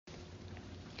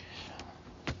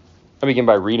Let me begin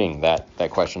by reading that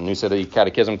question. New City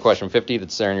Catechism, question 50,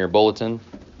 that's there in your bulletin.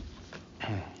 It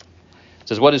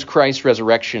says, what does Christ's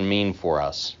resurrection mean for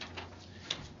us?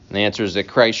 And the answer is that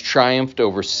Christ triumphed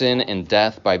over sin and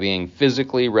death by being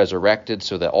physically resurrected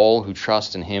so that all who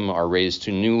trust in him are raised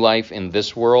to new life in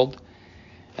this world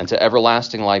and to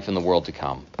everlasting life in the world to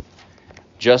come.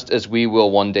 Just as we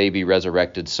will one day be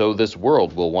resurrected, so this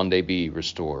world will one day be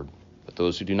restored. But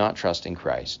those who do not trust in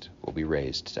Christ will be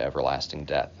raised to everlasting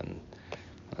death. And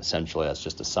essentially, that's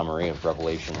just a summary of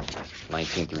Revelation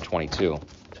 19 through 22.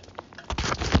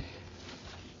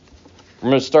 We're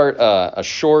going to start a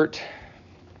short,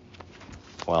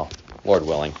 well, Lord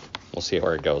willing, we'll see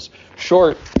where it goes,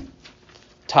 short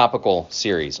topical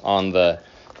series on the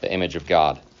image of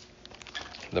God.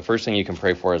 The first thing you can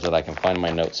pray for is that I can find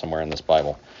my notes somewhere in this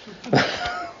Bible.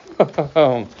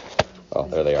 Oh,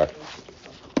 there they are.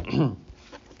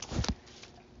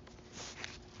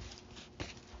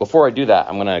 Before I do that,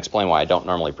 I'm going to explain why I don't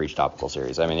normally preach topical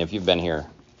series. I mean, if you've been here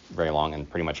very long, and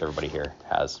pretty much everybody here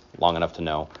has long enough to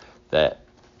know that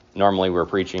normally we're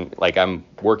preaching, like I'm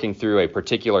working through a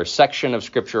particular section of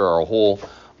Scripture or a whole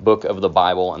book of the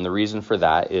Bible, and the reason for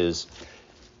that is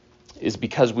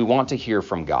because we want to hear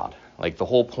from God. Like the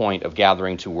whole point of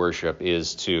gathering to worship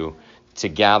is to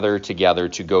gather together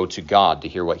to go to God, to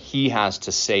hear what he has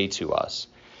to say to us.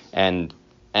 And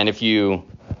if you,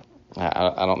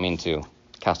 I don't mean to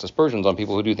cast aspersions on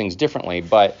people who do things differently,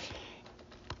 but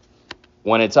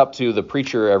when it's up to the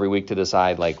preacher every week to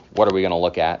decide, like, what are we going to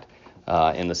look at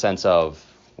in the sense of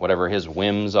whatever his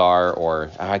whims are, or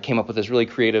I came up with this really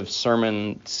creative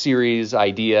sermon series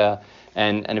idea,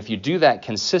 and if you do that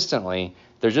consistently,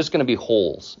 there's just going to be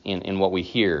holes in what we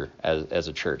hear as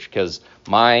a church, because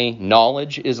my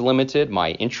knowledge is limited, my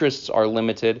interests are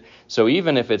limited. So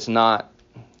even if it's not,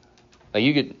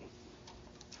 like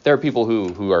there are people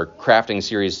who are crafting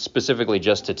series specifically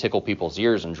just to tickle people's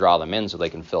ears and draw them in so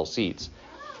they can fill seats.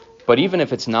 But even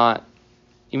if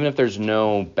there's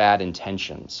no bad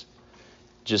intentions,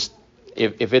 just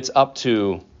if it's up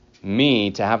to me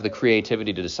to have the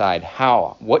creativity to decide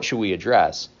what should we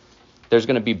address, there's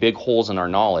going to be big holes in our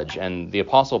knowledge. And the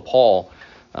Apostle Paul,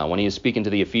 when he was speaking to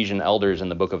the Ephesian elders in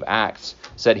the book of Acts,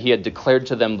 said he had declared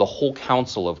to them the whole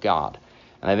counsel of God.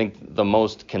 And I think the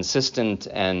most consistent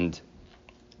and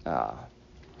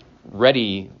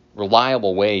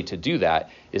reliable way to do that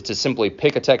is to simply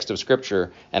pick a text of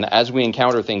Scripture, and as we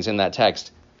encounter things in that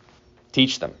text,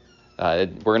 teach them. We're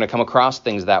going to come across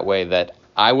things that way that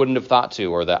I wouldn't have thought to,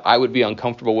 or that I would be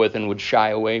uncomfortable with and would shy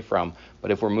away from. But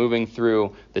if we're moving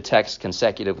through the text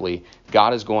consecutively,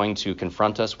 God is going to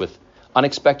confront us with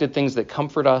unexpected things that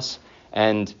comfort us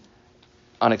and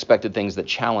unexpected things that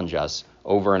challenge us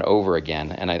over and over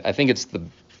again. And I think it's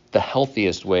the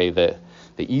healthiest way, the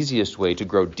easiest way to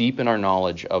grow deep in our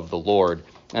knowledge of the Lord.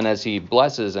 And as he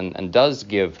blesses and does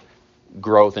give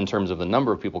growth in terms of the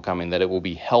number of people coming, that it will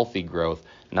be healthy growth,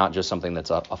 not just something that's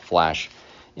a flash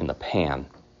in the pan.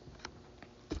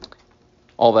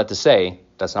 All that to say,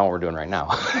 that's not what we're doing right now.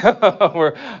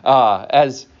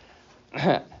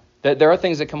 There are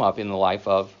things that come up in the life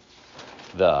of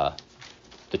the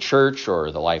church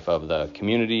or the life of the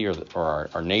community or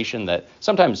our nation that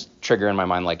sometimes trigger in my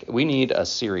mind, like, we need a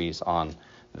series on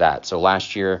that. So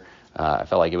last year, I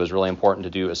felt like it was really important to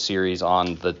do a series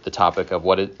on the topic of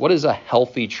what does a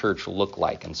healthy church look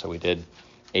like? And so we did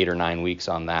 8 or 9 weeks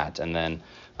on that. And then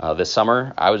this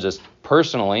summer, I was just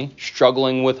personally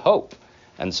struggling with hope.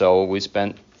 And so we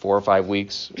spent 4 or 5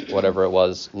 weeks, whatever it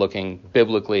was, looking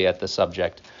biblically at the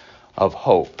subject of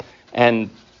hope. And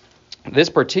this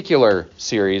particular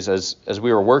series, as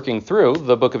we were working through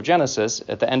the book of Genesis,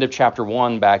 at the end of chapter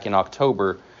 1 back in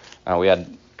October, we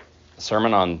had a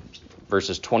sermon on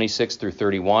verses 26 through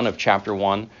 31 of chapter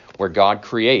 1, where God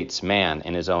creates man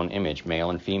in his own image,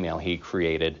 male and female. He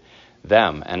created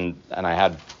them. And I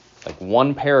had like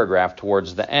one paragraph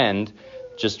towards the end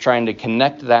just trying to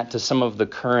connect that to some of the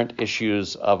current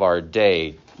issues of our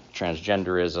day,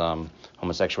 transgenderism,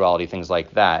 homosexuality, things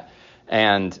like that.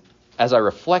 And as I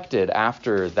reflected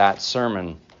after that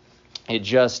sermon, it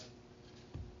just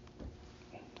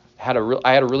I had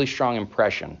a really strong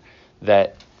impression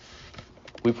that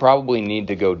we probably need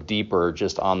to go deeper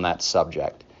just on that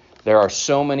subject. There are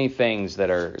so many things that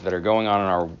are going on in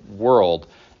our world,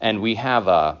 and we have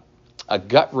a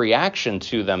gut reaction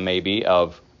to them, maybe,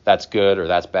 of that's good or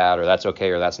that's bad or that's okay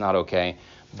or that's not okay.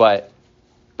 But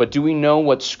do we know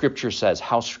what Scripture says,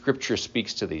 how Scripture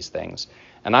speaks to these things?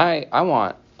 And I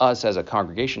want us as a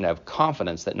congregation to have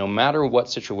confidence that no matter what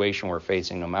situation we're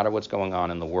facing, no matter what's going on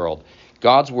in the world,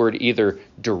 God's Word either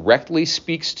directly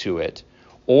speaks to it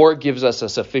or gives us a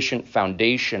sufficient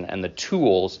foundation and the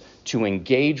tools to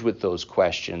engage with those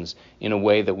questions in a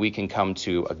way that we can come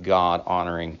to a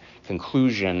God-honoring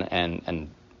conclusion and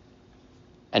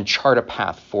chart a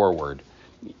path forward.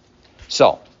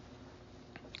 So,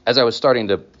 as I was starting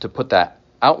to put that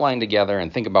outline together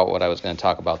and think about what I was going to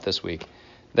talk about this week,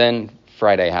 then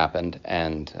Friday happened,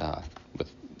 and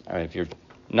if you're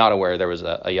not aware, there was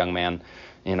a young man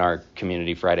in our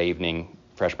community Friday evening,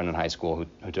 freshman in high school,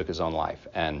 who took his own life.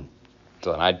 And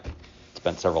so then I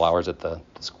spent several hours at the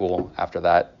school after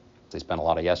that. They spent a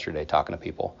lot of yesterday talking to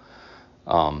people.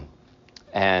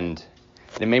 And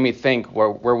it made me think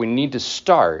where we need to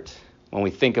start when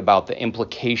we think about the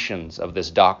implications of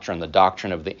this doctrine, the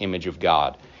doctrine of the image of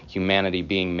God, humanity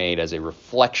being made as a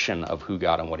reflection of who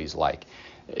God and what he's like,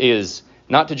 is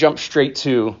not to jump straight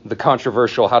to the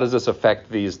controversial, how does this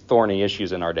affect these thorny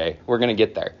issues in our day? We're going to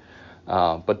get there.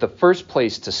 But the first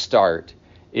place to start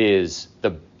is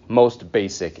the most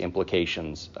basic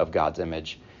implications of God's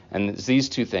image. And it's these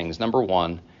two things. Number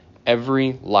one,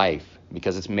 every life,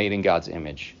 because it's made in God's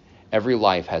image, every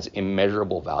life has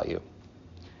immeasurable value.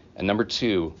 And number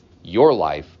two, your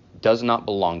life does not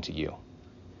belong to you.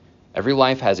 Every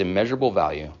life has immeasurable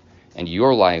value, and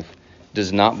your life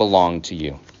does not belong to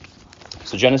you.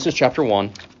 So Genesis chapter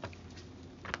 1,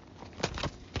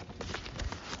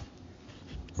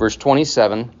 verse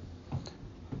 27.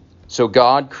 So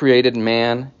God created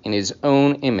man in his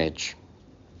own image.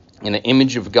 In the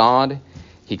image of God,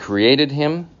 he created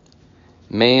him.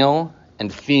 Male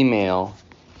and female,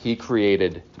 he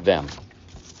created them.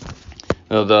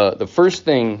 Now, the first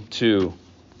thing to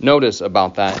notice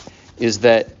about that is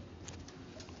that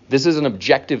this is an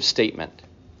objective statement.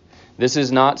 This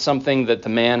is not something that the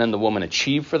man and the woman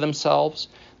achieve for themselves.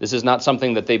 This is not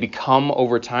something that they become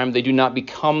over time. They do not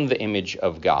become the image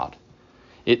of God.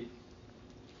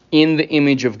 In the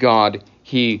image of God,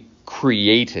 he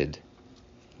created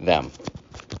them.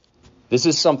 This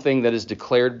is something that is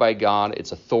declared by God.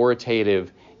 It's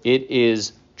authoritative. It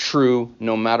is true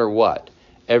no matter what.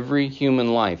 Every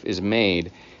human life is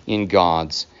made in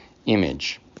God's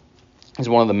image. It's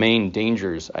one of the main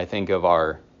dangers, I think, of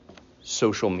our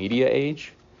social media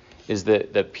age, is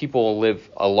that people live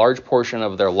a large portion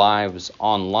of their lives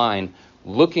online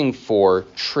looking for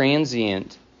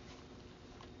transient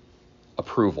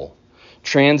approval,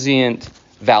 transient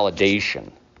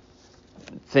validation,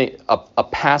 a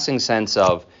passing sense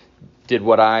of, did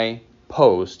what I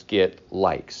post get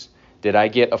likes? Did I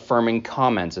get affirming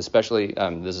comments? Especially,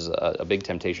 this is a big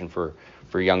temptation for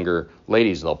younger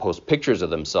ladies. They'll post pictures of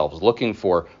themselves looking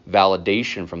for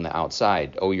validation from the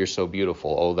outside. Oh, you're so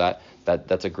beautiful. Oh,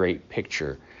 that's a great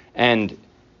picture. And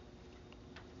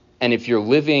if you're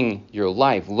living your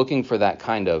life looking for that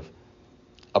kind of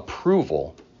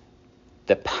approval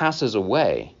that passes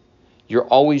away, you're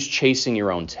always chasing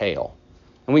your own tail.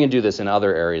 And we can do this in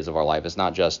other areas of our life. It's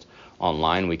not just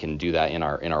online. We can do that in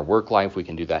our work life. We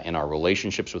can do that in our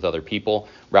relationships with other people.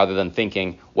 Rather than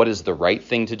thinking, what is the right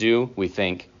thing to do? We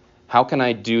think, how can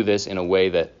I do this in a way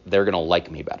that they're going to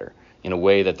like me better, in a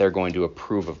way that they're going to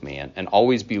approve of me, and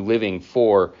always be living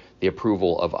for the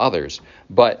approval of others.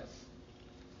 But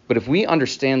if we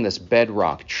understand this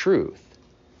bedrock truth,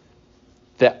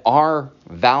 that our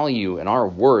value and our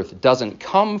worth doesn't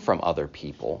come from other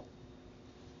people,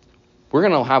 we're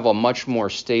going to have a much more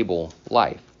stable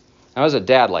life. Now, as a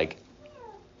dad, like,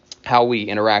 how we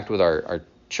interact with our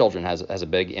children has a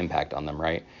big impact on them,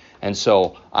 right? And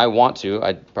so I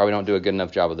probably don't do a good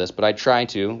enough job of this, but I try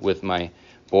to, with my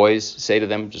boys, say to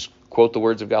them, just quote the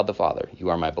words of God the Father. You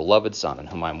are my beloved Son, in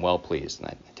whom I am well pleased. And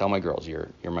I tell my girls, you're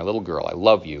my little girl. I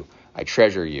love you. I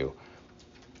treasure you.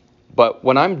 But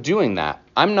when I'm doing that,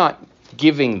 I'm not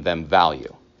giving them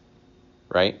value,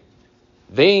 right?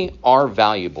 They are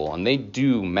valuable, and they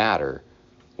do matter,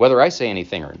 whether I say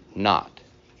anything or not.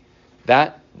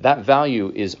 That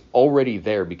value is already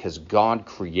there because God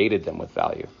created them with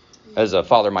value. As a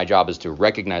father, my job is to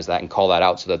recognize that and call that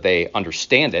out so that they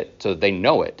understand it, so that they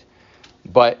know it.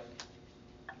 But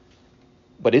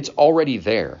it's already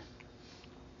there.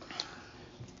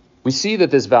 We see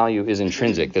that this value is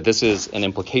intrinsic, that this is an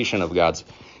implication of God's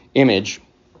image.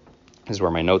 This is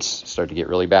where my notes start to get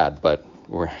really bad, but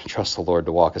we trust the Lord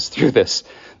to walk us through this.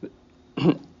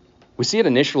 We see it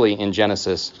initially in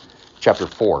Genesis chapter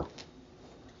 4.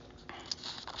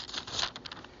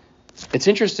 It's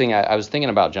interesting. I was thinking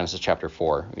about Genesis chapter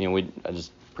 4. I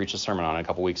just preached a sermon on it a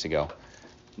couple weeks ago.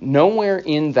 Nowhere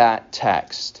in that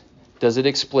text does it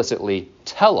explicitly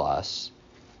tell us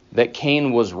that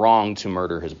Cain was wrong to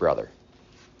murder his brother.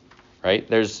 Right?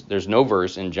 There's no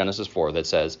verse in Genesis 4 that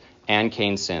says, and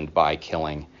Cain sinned by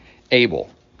killing Abel.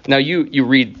 Now, you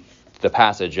read the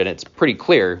passage, and it's pretty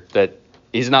clear that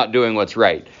he's not doing what's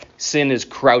right. Sin is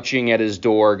crouching at his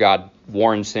door. God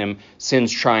warns him.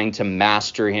 Sin's trying to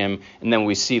master him. And then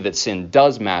we see that sin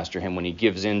does master him when he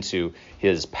gives into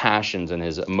his passions and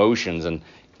his emotions and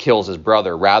kills his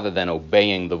brother rather than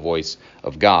obeying the voice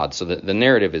of God. So the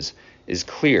narrative is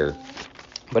clear.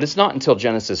 But it's not until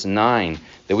Genesis 9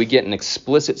 that we get an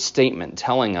explicit statement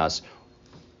telling us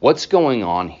what's going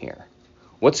on here.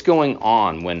 What's going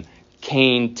on when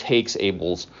Cain takes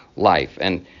Abel's life?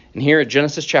 And here at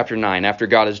Genesis chapter 9, after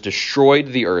God has destroyed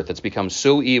the earth, it's become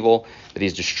so evil that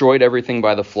he's destroyed everything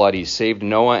by the flood. He's saved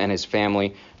Noah and his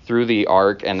family through the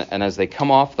ark. And as they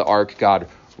come off the ark, God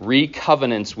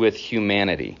recovenants with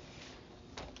humanity.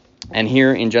 And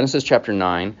here in Genesis chapter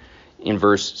 9, in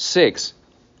verse 6,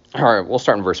 or we'll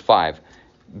start in verse 5,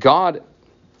 God,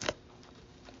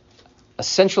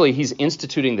 essentially, he's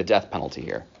instituting the death penalty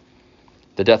here.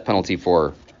 The death penalty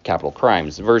for capital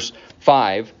crimes. Verse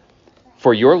 5,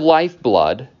 for your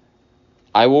lifeblood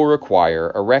I will require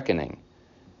a reckoning.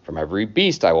 From every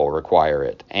beast I will require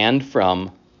it, and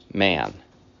from man.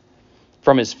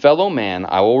 From his fellow man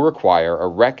I will require a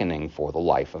reckoning for the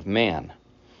life of man.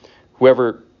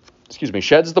 Whoever,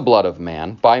 sheds the blood of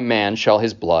man, by man shall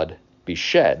his blood be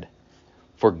shed.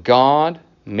 For God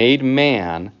made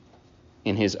man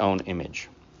in his own image.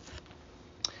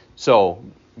 So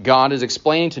God is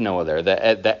explaining to Noah there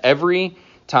that every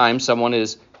time someone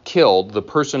is killed, the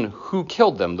person who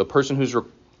killed them, the person who's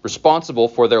responsible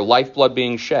for their lifeblood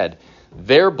being shed,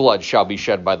 their blood shall be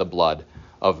shed by the blood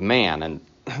of man. And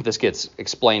this gets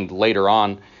explained later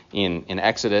on in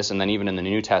Exodus and then even in the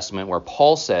New Testament, where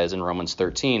Paul says in Romans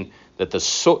 13 that the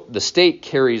state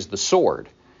carries the sword.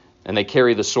 And they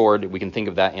carry the sword. We can think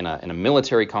of that in a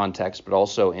military context, but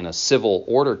also in a civil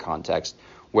order context,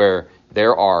 where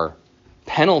there are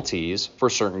penalties for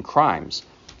certain crimes.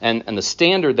 And the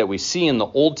standard that we see in the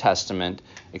Old Testament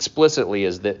explicitly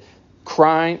is that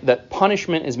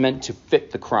punishment is meant to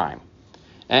fit the crime.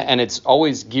 And it's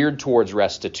always geared towards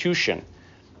restitution.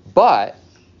 But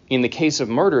in the case of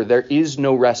murder, there is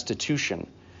no restitution,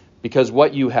 because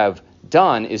what you have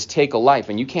done is take a life,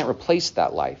 and you can't replace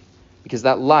that life, because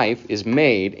that life is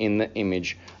made in the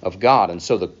image of God. And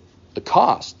so the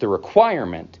cost, the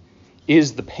requirement,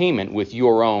 is the payment with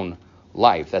your own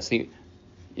life.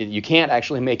 You can't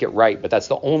actually make it right, but that's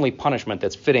the only punishment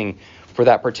that's fitting for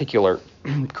that particular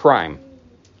crime.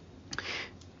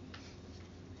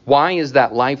 Why is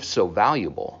that life so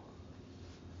valuable?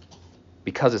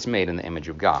 Because it's made in the image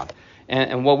of God.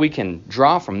 And what we can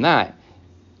draw from that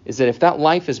is that if that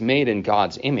life is made in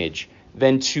God's image,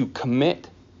 then to commit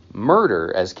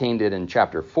murder, as Cain did in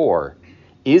chapter 4,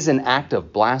 is an act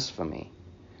of blasphemy.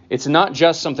 It's not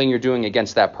just something you're doing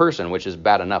against that person, which is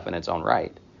bad enough in its own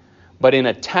right. But in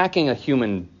attacking a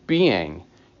human being,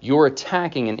 you're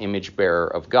attacking an image bearer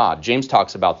of God. James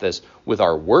talks about this with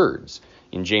our words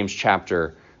in James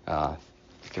chapter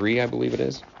 3, I believe it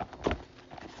is.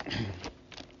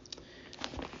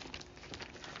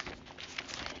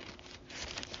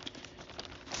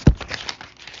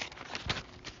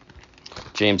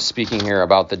 James speaking here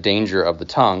about the danger of the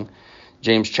tongue.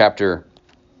 James chapter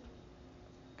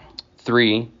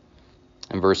 3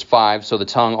 and verse 5. So the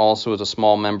tongue also is a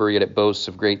small member, yet it boasts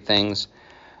of great things.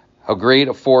 How great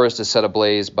a forest is set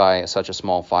ablaze by such a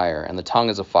small fire. And the tongue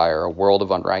is a fire, a world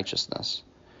of unrighteousness.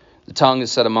 The tongue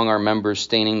is set among our members,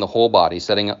 staining the whole body,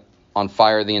 setting on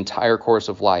fire the entire course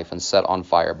of life, and set on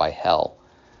fire by hell.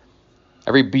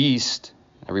 Every beast,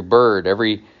 every bird,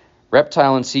 every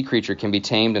reptile and sea creature can be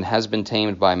tamed and has been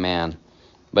tamed by man.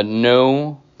 But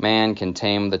no man can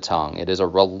tame the tongue. It is a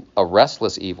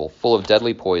restless evil, full of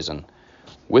deadly poison.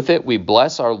 With it we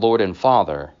bless our Lord and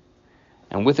Father,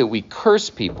 and with it we curse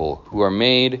people who are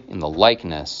made in the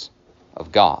likeness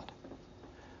of God.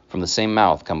 From the same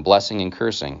mouth come blessing and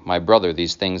cursing. My brother,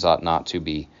 these things ought not to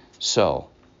be so.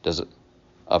 Does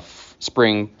a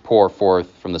spring pour forth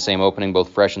from the same opening both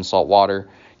fresh and salt water?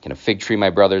 Can a fig tree,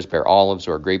 my brothers, bear olives,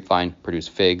 or a grapevine produce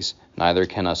figs? Neither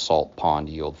can a salt pond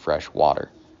yield fresh water.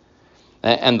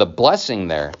 And the blessing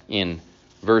there in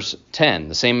verse 10,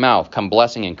 the same mouth come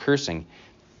blessing and cursing.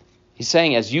 He's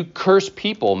saying as you curse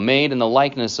people made in the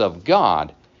likeness of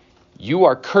God, you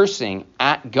are cursing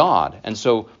at God. And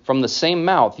so from the same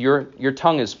mouth, your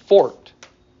tongue is forked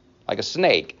like a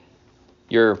snake.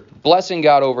 You're blessing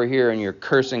God over here and you're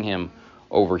cursing him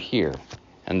over here.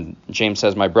 And James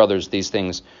says, my brothers, these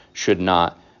things should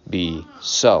not be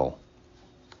so.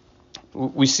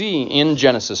 We see in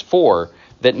Genesis 4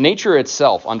 that nature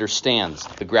itself understands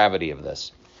the gravity of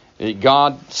this.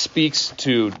 God speaks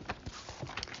to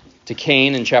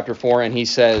Cain in chapter 4, and he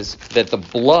says that the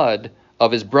blood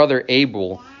of his brother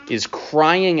Abel is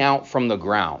crying out from the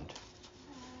ground.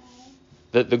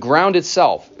 The ground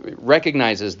itself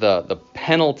recognizes the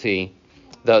penalty,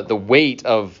 the weight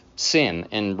of sin.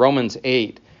 In Romans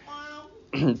 8,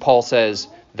 Paul says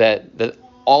that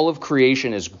all of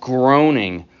creation is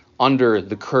groaning under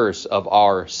the curse of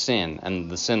our sin, and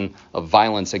the sin of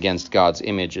violence against God's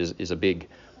image is a big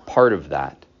part of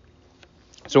that.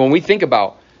 So when we think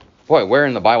about, where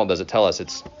in the Bible does it tell us?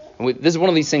 This is one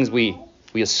of these things we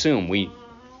assume.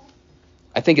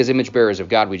 I think as image bearers of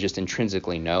God, we just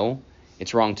intrinsically know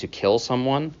it's wrong to kill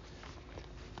someone.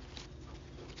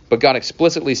 But God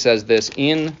explicitly says this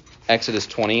in Exodus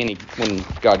 20, and when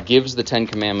God gives the Ten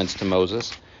Commandments to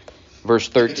Moses, verse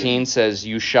 13 says,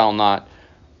 "You shall not,"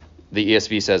 the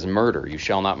ESV says murder, "you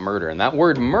shall not murder." And that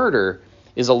word murder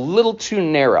is a little too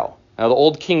narrow. Now, the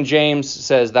old King James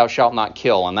says, "Thou shalt not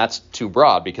kill," and that's too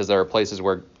broad because there are places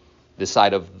where this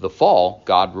side of the fall,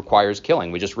 God requires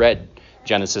killing. We just read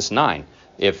Genesis 9.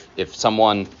 If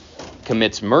someone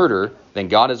commits murder, then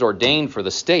God has ordained for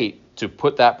the state to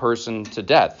put that person to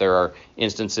death. There are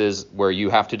instances where you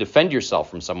have to defend yourself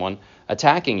from someone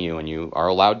attacking you, and you are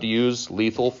allowed to use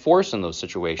lethal force in those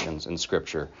situations in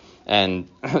Scripture. And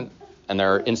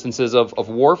there are instances of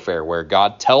warfare where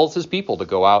God tells his people to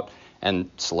go out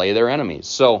and slay their enemies.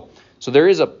 So there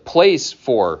is a place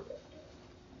for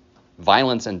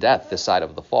violence and death this side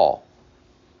of the fall.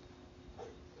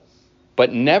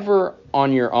 But never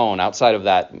on your own, outside of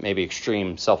that maybe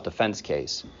extreme self-defense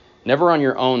case, never on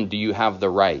your own do you have the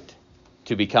right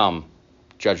to become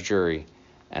judge, jury,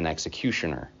 and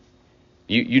executioner.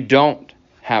 You don't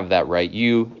have that right.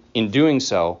 You, in doing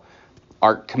so,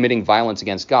 are committing violence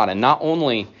against God. And not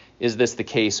only is this the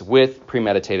case with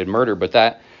premeditated murder, but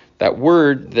that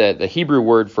word, the Hebrew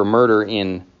word for murder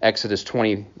in Exodus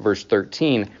 20, verse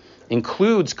 13,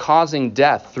 includes causing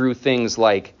death through things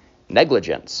like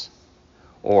negligence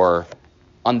or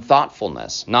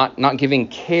unthoughtfulness, not giving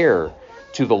care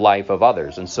to the life of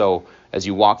others. And so as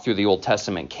you walk through the Old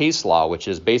Testament case law, which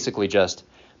is basically just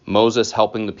Moses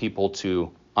helping the people to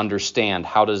understand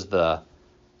how does the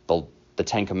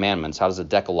Ten Commandments, how does the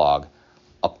Decalogue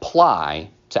apply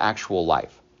to actual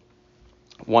life.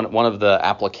 One of the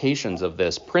applications of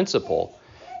this principle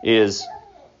is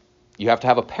you have to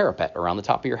have a parapet around the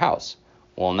top of your house.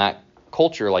 Well, in that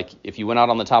culture, like if you went out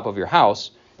on the top of your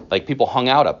house, like people hung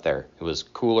out up there. It was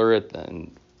cooler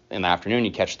in the afternoon.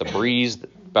 You catch the breeze,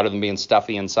 better than being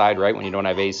stuffy inside, right, when you don't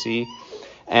have AC.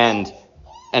 And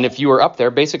if you were up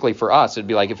there, basically for us, it'd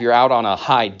be like if you're out on a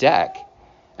high deck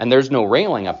and there's no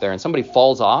railing up there and somebody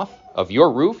falls off of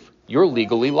your roof, you're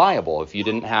legally liable if you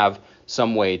didn't have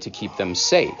some way to keep them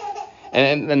safe.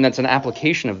 And that's an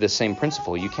application of this same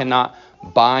principle. You cannot,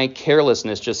 by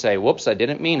carelessness, just say, whoops, I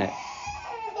didn't mean it.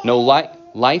 No,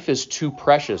 life is too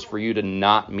precious for you to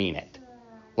not mean it.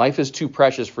 Life is too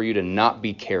precious for you to not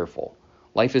be careful.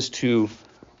 Life is too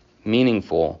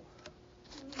meaningful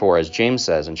for, as James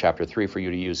says in chapter 3, for you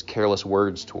to use careless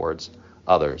words towards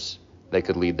others. They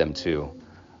could lead them to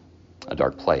a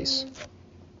dark place.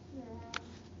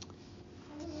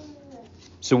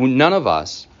 So none of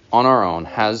us on our own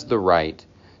has the right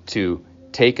to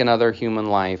take another human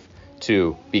life,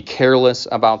 to be careless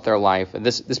about their life. And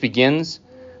this begins,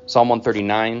 Psalm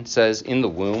 139 says, in the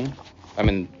womb.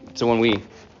 So when we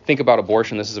think about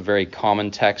abortion, this is a very common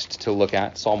text to look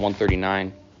at. Psalm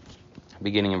 139,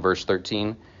 beginning in verse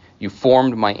 13. You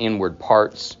formed my inward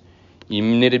parts. You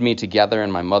knitted me together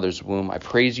in my mother's womb. I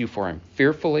praise you, for I am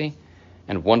fearfully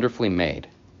and wonderfully made.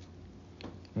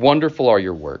 Wonderful are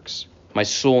your works. My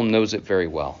soul knows it very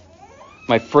well.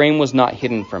 My frame was not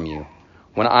hidden from you.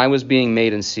 When I was being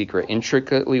made in secret,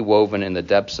 intricately woven in the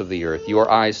depths of the earth, your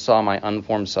eyes saw my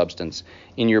unformed substance.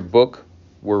 In your book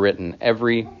were written,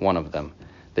 every one of them,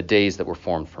 the days that were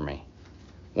formed for me,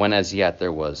 when as yet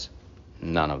there was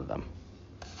none of them.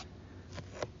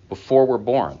 Before we're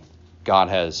born, God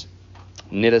has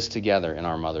knit us together in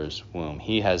our mother's womb.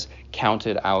 He has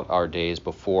counted out our days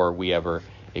before we ever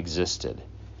existed.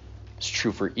 It's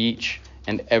true for each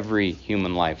and every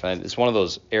human life. And it's one of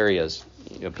those areas,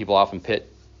 people often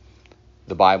pit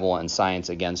the Bible and science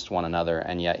against one another,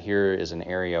 and yet here is an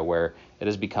area where it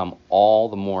has become all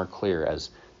the more clear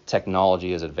as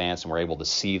technology has advanced and we're able to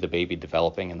see the baby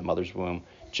developing in the mother's womb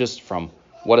just from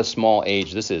what a small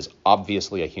age. This is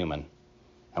obviously a human.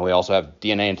 And we also have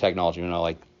DNA and technology. Your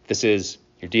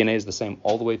DNA is the same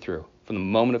all the way through. From the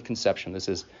moment of conception, this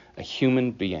is a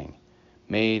human being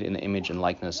made in the image and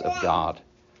likeness of God.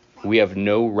 We have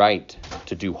no right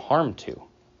to do harm to.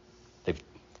 They've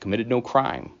committed no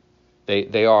crime.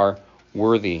 They are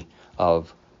worthy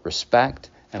of respect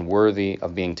and worthy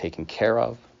of being taken care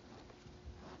of.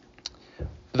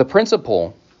 The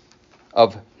principle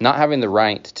of not having the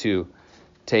right to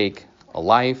take a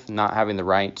life, not having the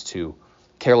right to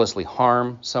carelessly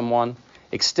harm someone,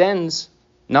 extends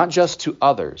not just to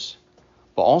others,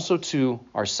 but also to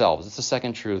ourselves. It's the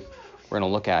second truth we're going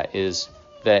to look at, is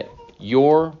that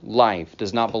your life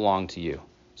does not belong to you.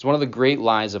 It's one of the great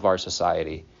lies of our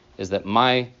society, is that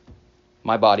my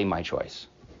body, my choice.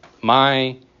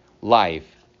 My life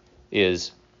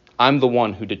is, I'm the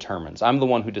one who determines. I'm the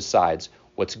one who decides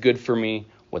what's good for me,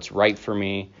 what's right for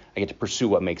me. I get to pursue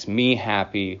what makes me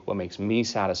happy, what makes me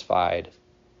satisfied.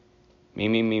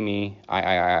 Me,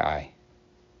 I.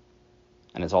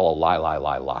 And it's all a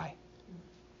lie.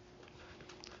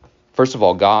 First of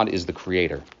all, God is the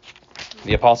creator.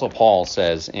 The Apostle Paul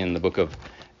says in the book of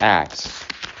Acts,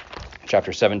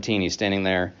 chapter 17, he's standing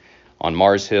there on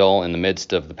Mars Hill in the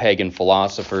midst of the pagan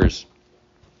philosophers.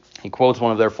 He quotes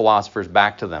one of their philosophers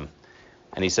back to them,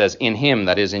 and he says, "In him,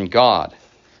 that is in God,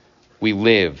 we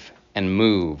live and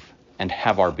move and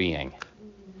have our being."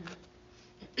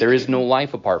 There is no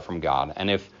life apart from God, and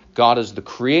if God is the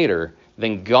creator,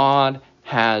 then God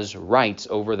has rights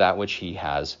over that which he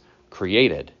has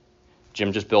created.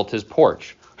 Jim just built his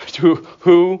porch.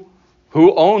 Who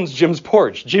owns Jim's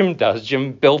porch? Jim does.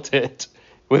 Jim built it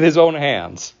with his own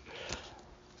hands.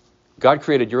 God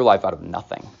created your life out of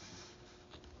nothing.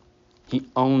 He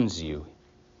owns you.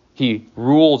 He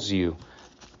rules you.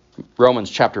 Romans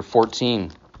chapter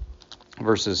 14,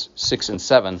 verses 6 and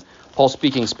 7. Paul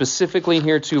speaking specifically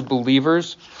here to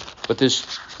believers, but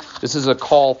this is a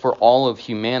call for all of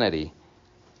humanity.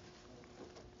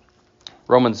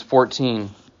 Romans 14,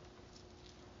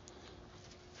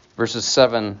 verses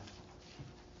 7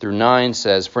 through 9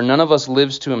 says, "For none of us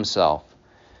lives to himself,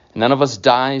 and none of us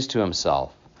dies to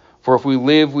himself. For if we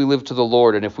live to the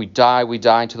Lord, and if we die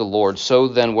to the Lord. So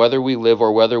then, whether we live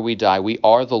or whether we die, we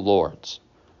are the Lord's.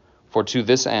 For to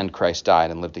this end Christ died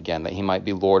and lived again, that he might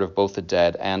be Lord of both the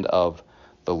dead and of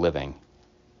the living."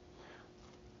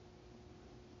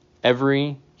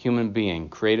 Every human being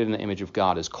created in the image of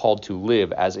God is called to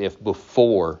live as if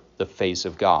before the face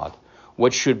of God.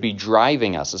 What should be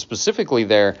driving us? Specifically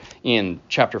there in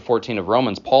chapter 14 of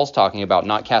Romans, Paul's talking about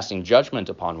not casting judgment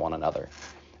upon one another.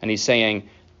 And he's saying,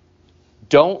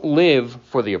 don't live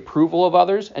for the approval of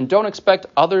others, and don't expect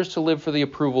others to live for the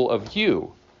approval of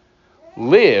you.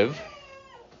 Live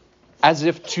as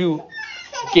if to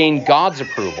gain God's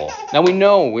approval. Now we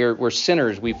know we're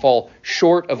sinners. We fall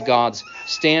short of God's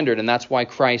standard, and that's why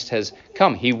Christ has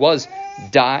come. He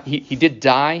did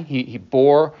die. He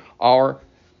bore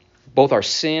both our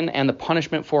sin and the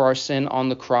punishment for our sin on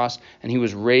the cross, and he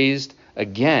was raised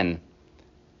again.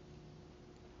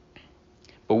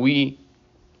 But we,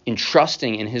 in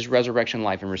trusting in his resurrection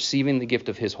life and receiving the gift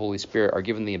of his Holy Spirit, are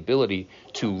given the ability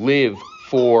to live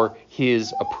for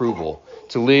his approval,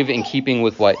 to live in keeping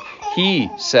with what he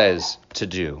says to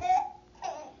do.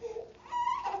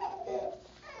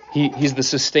 He's the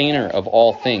sustainer of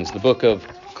all things. The book of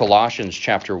Colossians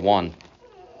chapter 1,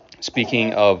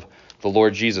 speaking of the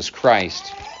Lord Jesus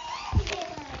Christ,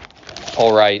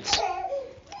 Paul writes,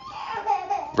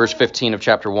 verse 15 of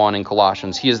chapter 1 in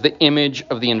Colossians, "He is the image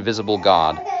of the invisible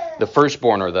God, the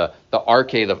firstborn," or the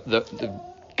arche, the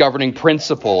governing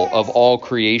principle of all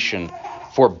creation.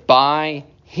 "For by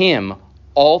him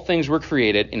all things were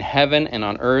created in heaven and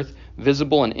on earth,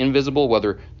 visible and invisible,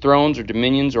 whether thrones or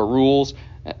dominions or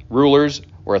rulers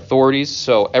or authorities."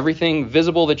 So everything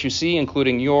visible that you see,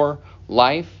 including your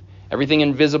life, everything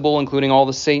invisible, including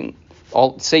all Satan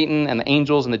and the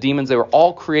angels and the demons, they were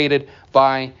all created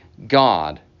by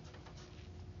God.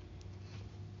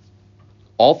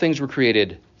 All things were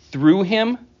created through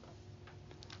him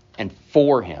and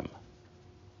for him.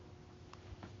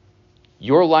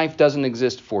 Your life doesn't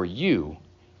exist for you.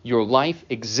 Your life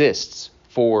exists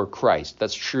for Christ.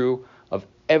 That's true of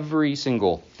every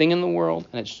single thing in the world,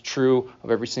 and it's true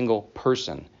of every single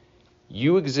person.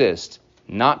 You exist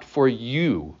not for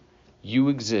you. You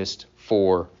exist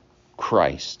for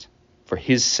Christ, for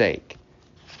his sake.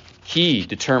 He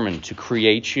determined to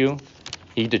create you.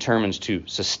 He determines to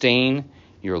sustain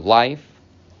your life.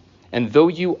 And though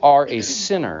you are a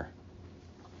sinner,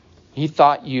 he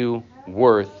thought you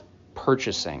worth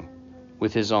purchasing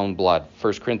with his own blood.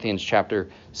 1 Corinthians chapter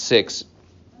 6,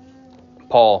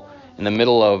 Paul, in the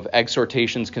middle of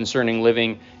exhortations concerning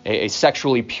living a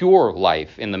sexually pure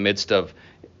life in the midst of,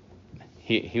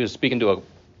 he was speaking to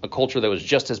a culture that was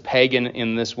just as pagan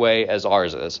in this way as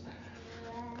ours is.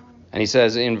 And he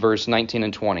says in verse 19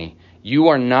 and 20, "You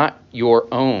are not your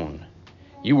own.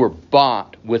 You were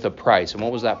bought with a price." And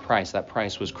what was that price? That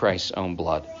price was Christ's own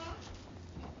blood.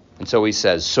 And so he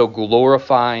says, "So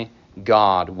glorify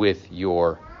God with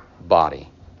your body."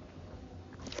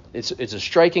 it's a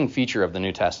striking feature of the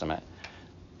New Testament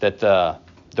that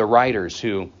the writers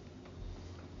who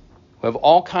have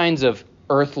all kinds of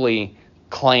earthly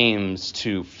claims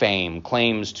to fame,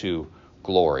 claims to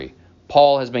glory.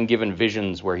 Paul has been given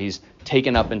visions where he's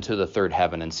taken up into the third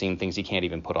heaven and seen things he can't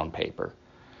even put on paper.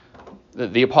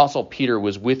 The Apostle Peter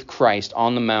was with Christ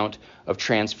on the Mount of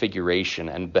Transfiguration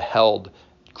and beheld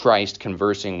Christ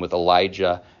conversing with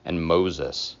Elijah and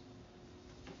Moses.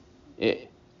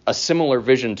 A similar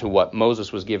vision to what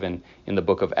Moses was given in the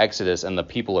book of Exodus, and the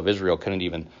people of Israel couldn't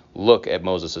even look at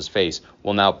Moses' face.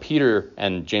 Well, now Peter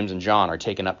and James and John are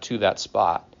taken up to that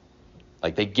spot.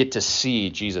 Like, they get to see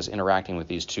Jesus interacting with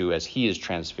these two as he is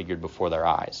transfigured before their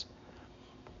eyes.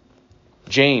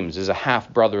 James is a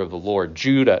half-brother of the Lord.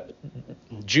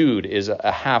 Jude is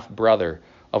a half-brother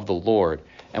of the Lord.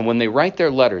 And when they write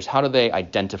their letters, how do they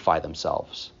identify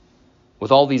themselves?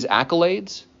 With all these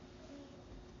accolades?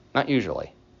 Not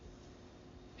usually.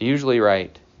 They usually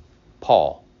write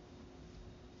Paul,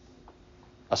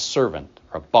 a servant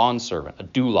or a bondservant, a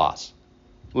doulos.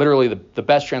 Literally, the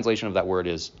best translation of that word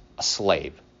is a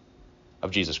slave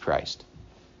of Jesus Christ.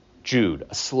 Jude,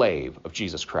 a slave of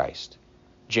Jesus Christ.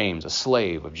 James, a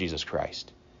slave of Jesus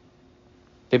Christ.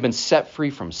 They've been set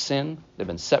free from sin. They've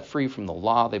been set free from the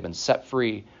law. They've been set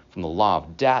free from the law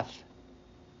of death.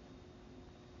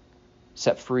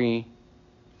 Set free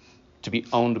to be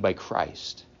owned by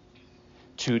Christ.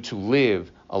 To live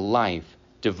a life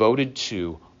devoted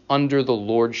to, under the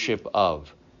lordship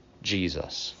of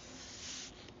Jesus.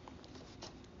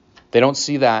 They don't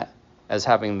see that as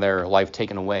having their life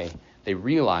taken away. They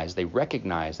recognize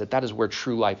that is where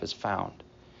true life is found,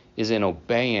 is in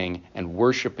obeying and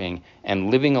worshiping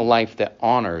and living a life that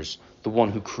honors the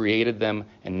one who created them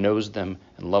and knows them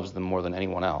and loves them more than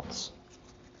anyone else.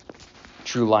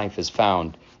 True life is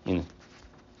found in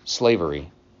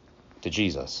slavery to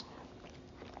Jesus.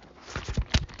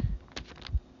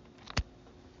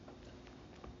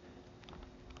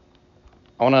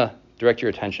 I want to direct your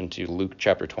attention to Luke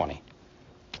chapter 20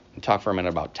 and talk for a minute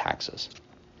about taxes,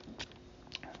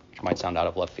 which might sound out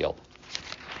of left field,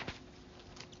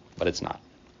 but it's not.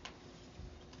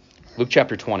 Luke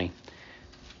chapter 20.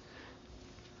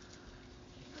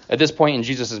 At this point in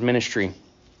Jesus' ministry,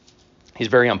 he's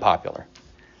very unpopular.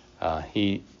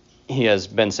 He has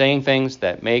been saying things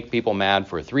that make people mad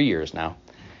for 3 years now,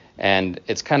 and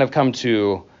it's kind of come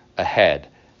to a head.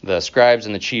 The scribes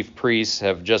and the chief priests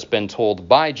have just been told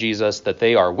by Jesus that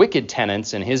they are wicked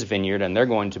tenants in his vineyard and they're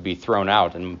going to be thrown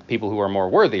out, and people who are more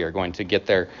worthy are going to get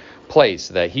their place,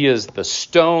 that he is the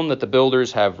stone that the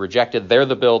builders have rejected. They're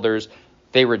the builders.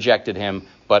 They rejected him,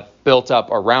 but built up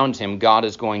around him, God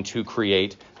is going to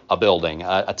create a building,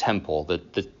 a temple.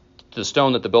 The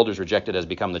stone that the builders rejected has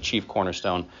become the chief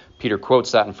cornerstone. Peter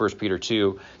quotes that in 1 Peter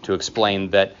 2 to explain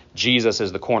that Jesus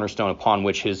is the cornerstone upon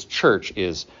which his church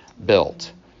is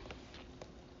built.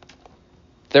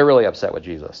 They're really upset with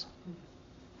Jesus.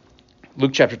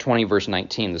 Luke chapter 20, verse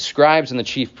 19. The scribes and the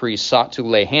chief priests sought to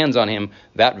lay hands on him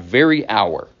that very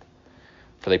hour,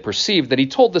 for they perceived that he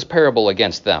told this parable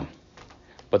against them,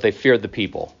 but they feared the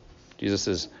people. Jesus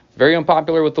is very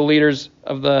unpopular with the leaders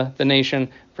of the nation,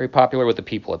 very popular with the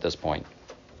people at this point.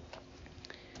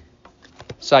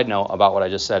 Side note about what I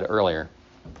just said earlier.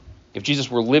 If Jesus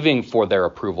were living for their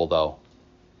approval, though,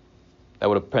 that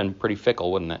would have been pretty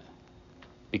fickle, wouldn't it?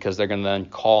 Because they're going to then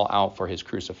call out for his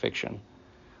crucifixion.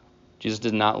 Jesus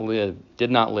did not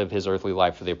live his earthly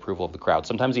life for the approval of the crowd.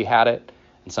 Sometimes he had it,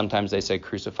 and sometimes they say,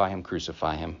 crucify him,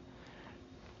 crucify him.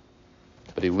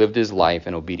 But he lived his life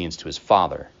in obedience to his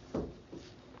Father.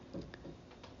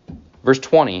 Verse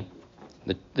 20,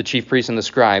 the chief priests and the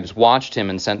scribes watched him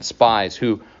and sent spies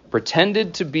who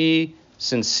pretended to be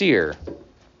sincere.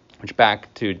 Which,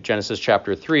 back to Genesis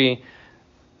chapter 3,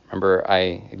 remember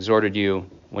I exhorted you,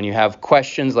 when you have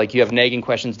questions, like you have nagging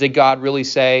questions, did God really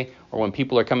say? Or when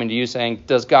people are coming to you saying,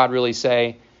 does God really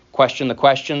say? Question the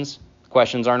questions.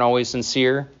 Questions aren't always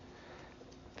sincere.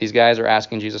 These guys are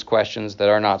asking Jesus questions that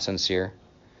are not sincere.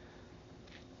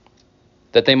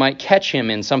 That they might catch him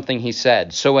in something he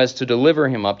said, so as to deliver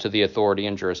him up to the authority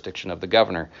and jurisdiction of the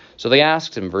governor. So they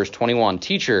asked him, verse 21,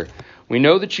 Teacher, we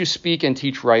know that you speak and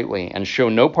teach rightly and show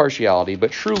no partiality,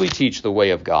 but truly teach the way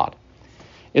of God.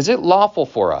 Is it lawful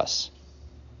for us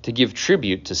to give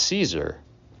tribute to Caesar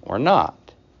or not?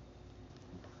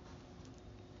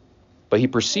 But he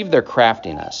perceived their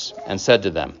craftiness and said to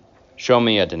them, Show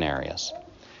me a denarius.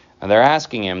 And they're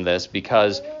asking him this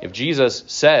because if Jesus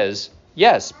says,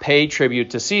 yes, pay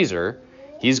tribute to Caesar,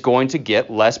 he's going to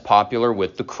get less popular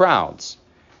with the crowds.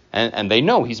 And they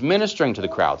know he's ministering to the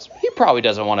crowds. He probably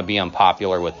doesn't want to be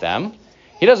unpopular with them.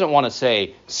 He doesn't want to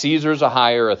say Caesar's a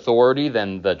higher authority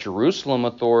than the Jerusalem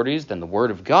authorities, than the Word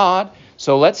of God.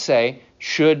 So let's say,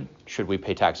 should we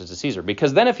pay taxes to Caesar?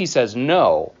 Because then if he says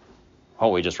no,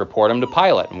 we just report him to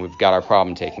Pilate and we've got our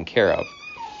problem taken care of.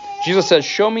 Jesus says,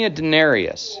 show me a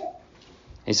denarius.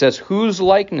 He says, whose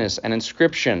likeness and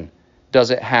inscription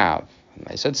does it have? And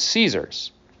they said,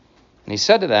 Caesar's. And he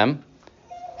said to them,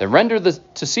 then render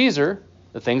to Caesar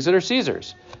the things that are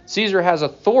Caesar's. Caesar has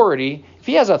authority. If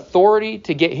he has authority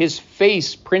to get his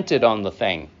face printed on the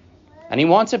thing and he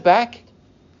wants it back,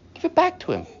 give it back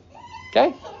to him.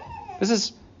 Okay? This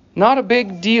is not a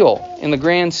big deal in the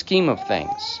grand scheme of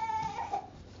things.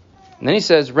 And then he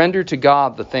says, render to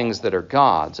God the things that are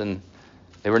God's. And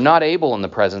they were not able in the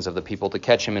presence of the people to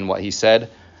catch him in what he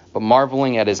said, but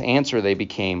marveling at his answer, they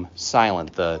became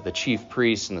silent. The chief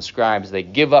priests and the scribes, they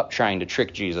give up trying to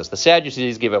trick Jesus. The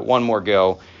Sadducees give it one more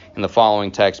go in the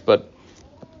following text, but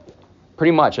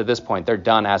pretty much at this point, they're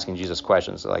done asking Jesus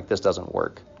questions. They're like, this doesn't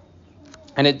work.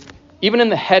 And even in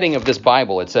the heading of this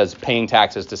Bible, it says paying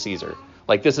taxes to Caesar.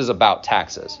 Like this is about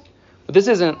taxes. But this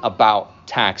isn't about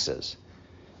taxes.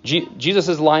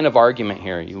 Jesus' line of argument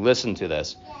here, you listen to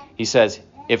this. He says,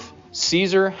 if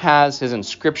Caesar has his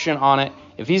inscription on it,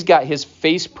 if he's got his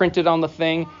face printed on the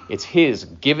thing, it's his.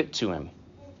 Give it to him.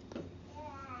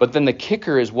 But then the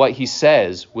kicker is what he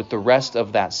says with the rest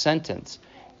of that sentence.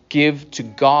 Give to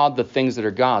God the things that are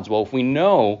God's. Well, if we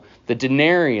know the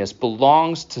denarius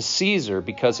belongs to Caesar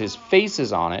because his face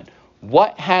is on it,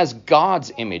 what has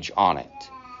God's image on it?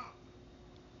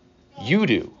 You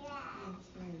do.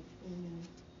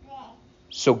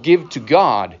 So give to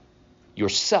God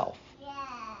yourself.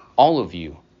 All of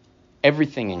you.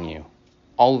 Everything in you.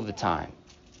 All of the time.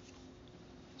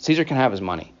 Caesar can have his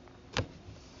money.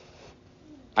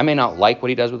 I may not like what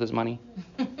he does with his money.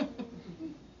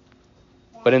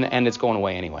 But in the end, it's going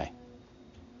away anyway.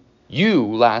 You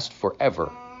last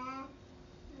forever.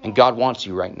 And God wants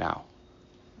you right now.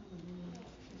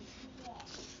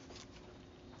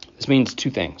 This means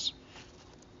two things.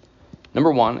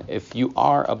 Number one, if you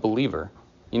are a believer,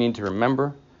 you need to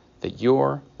remember that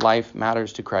your life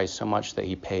matters to Christ so much that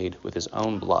he paid with his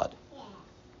own blood.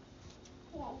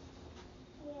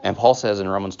 And Paul says in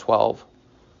Romans 12,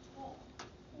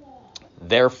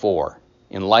 therefore,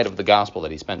 in light of the gospel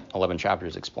that he spent 11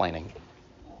 chapters explaining,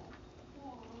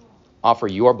 offer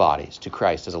your bodies to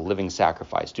Christ as a living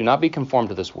sacrifice. Do not be conformed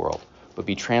to this world, but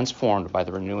be transformed by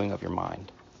the renewing of your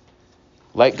mind.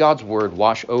 Let God's word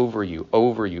wash over you,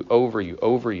 all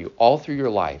through your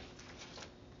life.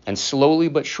 And slowly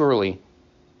but surely,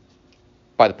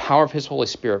 by the power of his Holy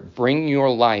Spirit, bring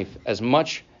your life as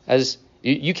much as...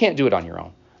 You can't do it on your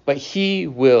own. But he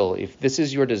will, if this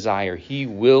is your desire, he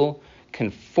will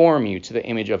conform you to the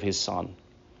image of his Son.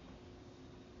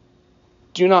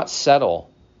 Do not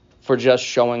settle for just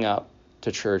showing up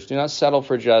to church. Do not settle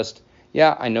for just,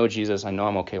 I know Jesus, I know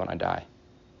I'm okay when I die.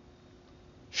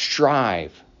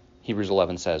 Strive, Hebrews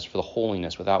 11 says, for the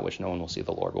holiness without which no one will see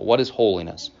the Lord. Well, what is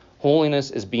holiness? Holiness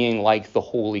is being like the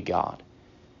holy God.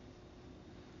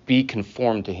 Be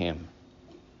conformed to him.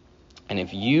 And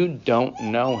if you don't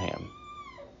know him,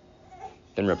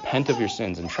 then repent of your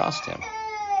sins and trust him.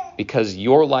 Because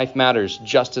your life matters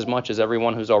just as much as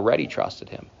everyone who's already trusted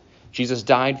him. Jesus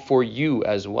died for you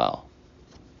as well.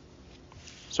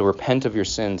 So repent of your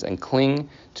sins and cling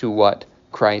to what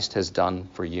Christ has done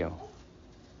for you.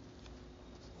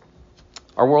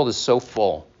 Our world is so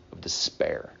full of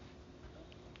despair.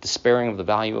 Despairing of the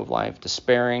value of life,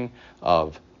 despairing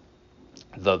of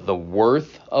the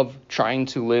worth of trying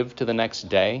to live to the next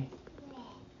day.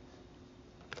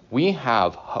 We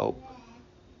have hope.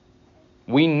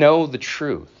 We know the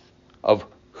truth of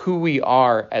who we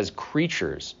are as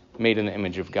creatures made in the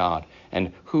image of God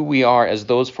and who we are as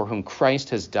those for whom Christ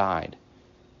has died.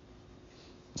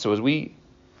 So as we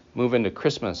move into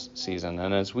Christmas season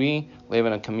and as we live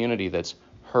in a community that's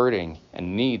hurting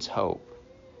and needs hope,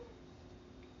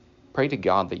 pray to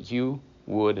God that you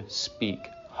would speak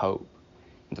hope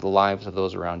into the lives of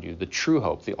those around you, the true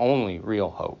hope, the only real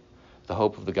hope, the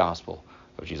hope of the gospel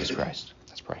of Jesus Christ.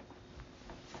 Let's pray.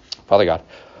 Father God,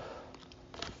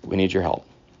 we need your help.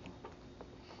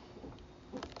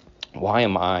 Why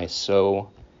am I so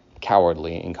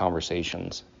cowardly in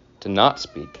conversations to not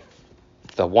speak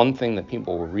the one thing that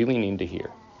people really need to hear?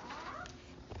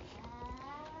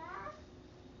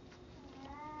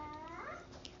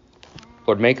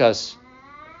 Lord, make us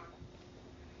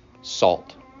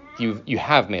salt. You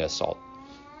have made us salt.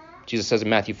 Jesus says in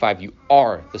Matthew 5, you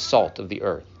are the salt of the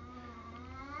earth.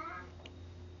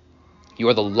 You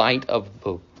are the light of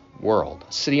the world.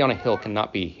 A city on a hill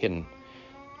cannot be hidden.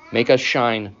 Make us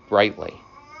shine brightly.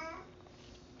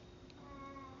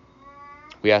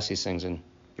 We ask these things in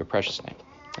your precious name.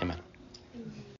 Amen.